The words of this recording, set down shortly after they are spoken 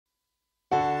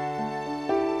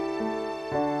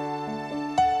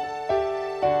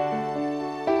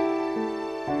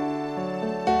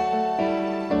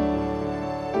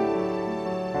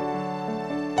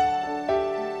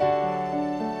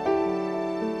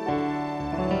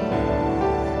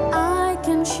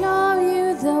can show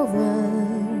you the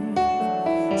world,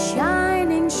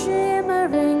 shining,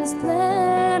 shimmering,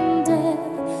 splendid.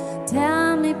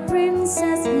 Tell me,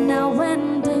 princess, now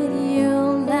when did you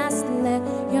last let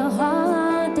your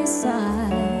heart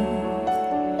decide?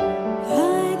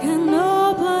 I can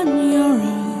open your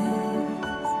eyes,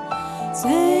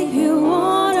 take you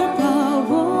water by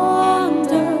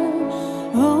wonder,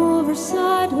 over,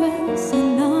 sideways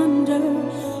and under,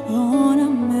 on a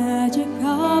magic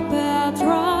carpet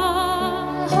ride.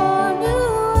 A whole new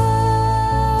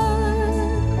world,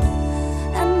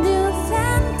 a new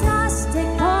fantastic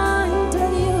point of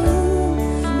view.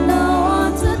 No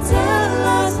one to tell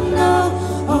us no,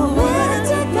 or where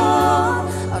to go,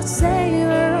 or say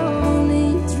you're only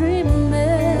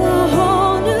dreaming. A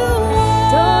whole new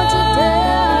world, don't you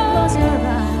dare close your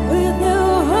eyes. With new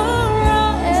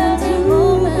horizons, every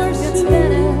moment gets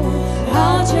better.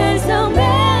 I'll chase them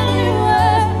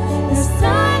anywhere. There's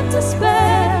time to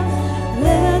spare.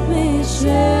 Let me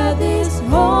share this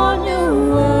whole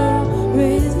new world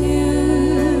with you.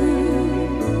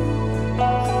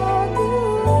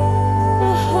 A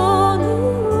whole new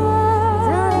world,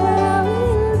 that's where I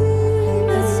will be.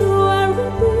 That's where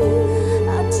we'll be. A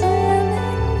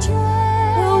thrilling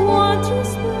chase, a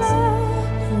wondrous world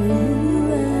for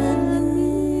you and me.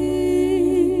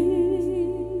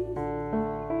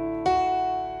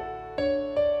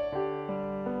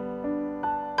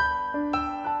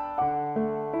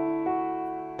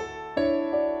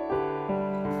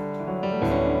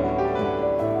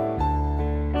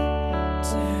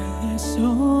 There's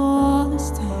all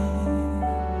this time,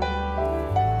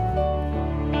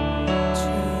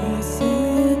 just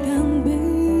it can be.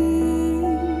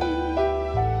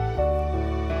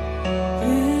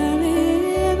 Barely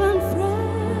even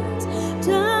friends,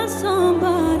 just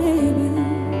somebody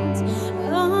meets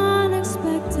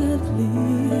unexpectedly.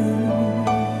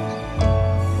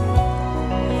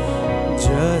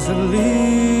 Just a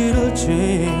little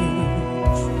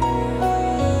change,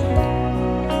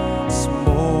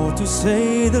 small to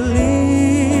say the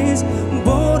least,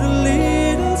 but a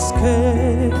little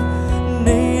scared.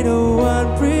 Need a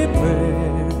one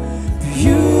prepared,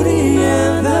 beauty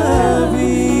and the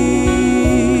beat.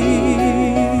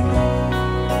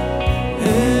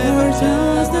 Ever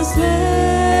just the same,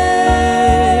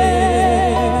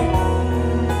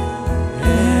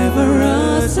 ever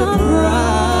a surprise,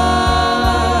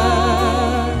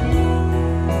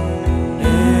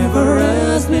 never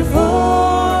as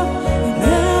before,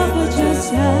 never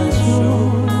just as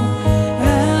sure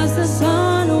as the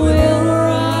sun will rise.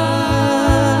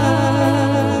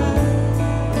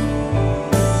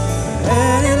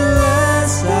 And at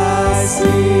last I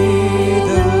see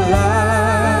the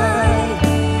light,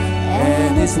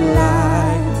 and it's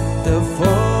like the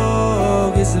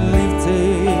fog is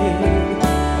lifting.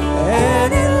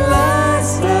 And at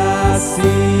last I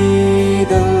see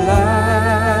the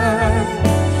light,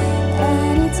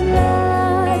 And it's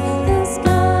like the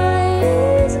sky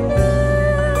is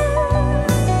blue,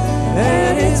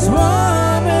 and it's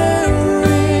warm and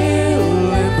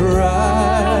real and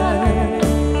bright,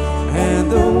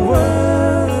 and the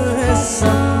world has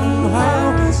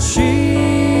somehow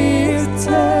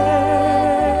shifted.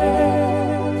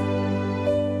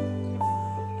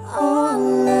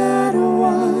 all at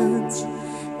once.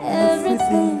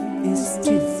 Everything is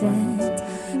different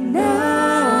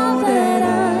now that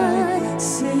I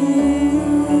see you.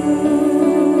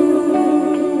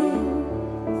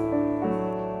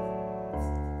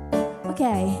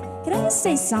 Okay, can I just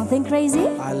say something crazy?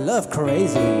 I love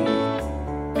crazy.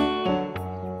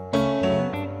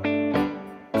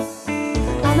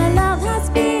 All my love has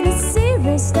been a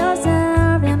series, stars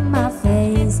are in my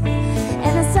face,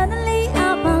 and then suddenly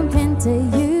I bump into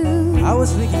you. I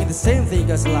was thinking the same thing,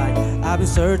 cause like I've been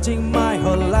searching my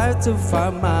whole life to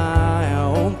find my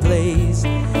own place.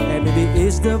 And maybe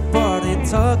it's the party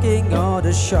talking or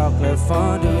the chocolate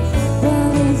fondue.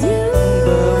 But with you,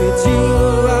 But with you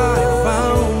I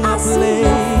found my I see place.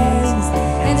 your face,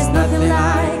 and it's nothing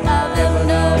like I've ever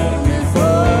known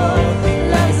before.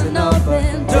 Love is an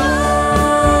open door.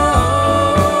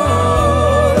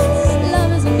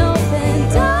 Love is an open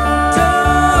door.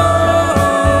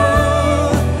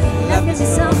 Love gives you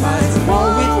so much more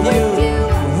with you,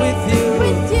 with you,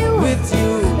 with you, with you.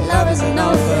 Love is an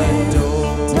open door.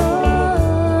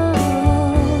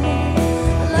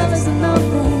 Love is an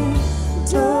open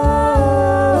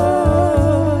door.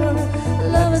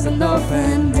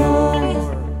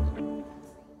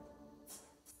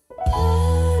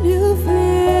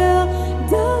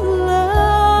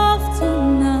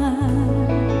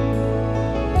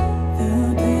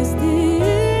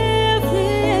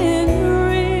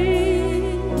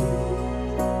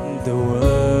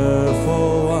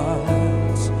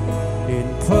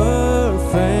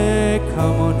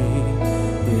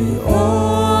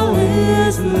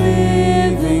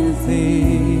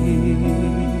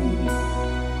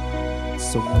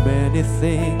 So many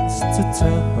things to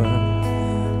tell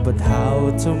her, but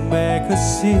how to make her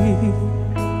see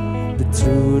the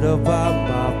truth about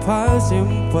my past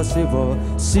impossible.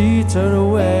 She turned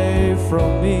away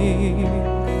from me.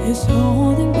 He's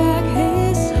holding back,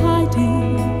 he's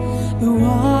hiding, but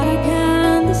what I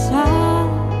can't decide.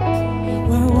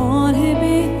 Why won't he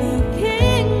be the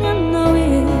king? I know he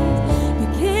is the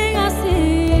king I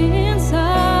see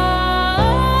inside.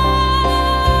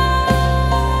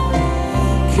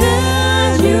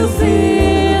 Can you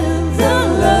feel the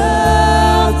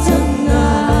love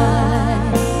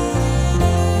tonight?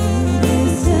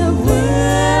 Is it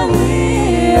where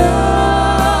we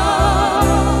are?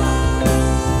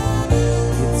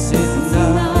 It's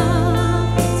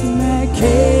enough To make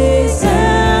kiss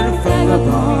and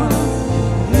vagabond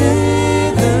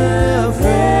with the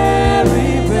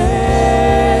very best.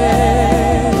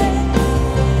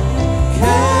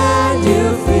 Can you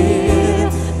feel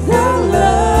the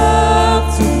love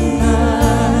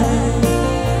tonight?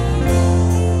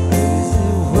 Is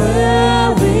it where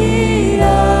we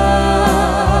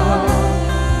are?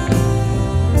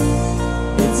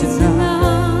 It's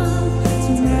enough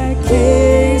to make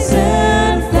kiss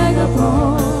and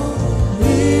vagabond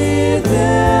with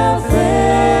the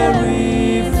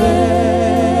very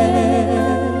best.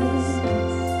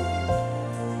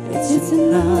 It's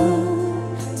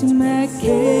enough to make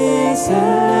kiss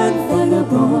and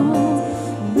vagabond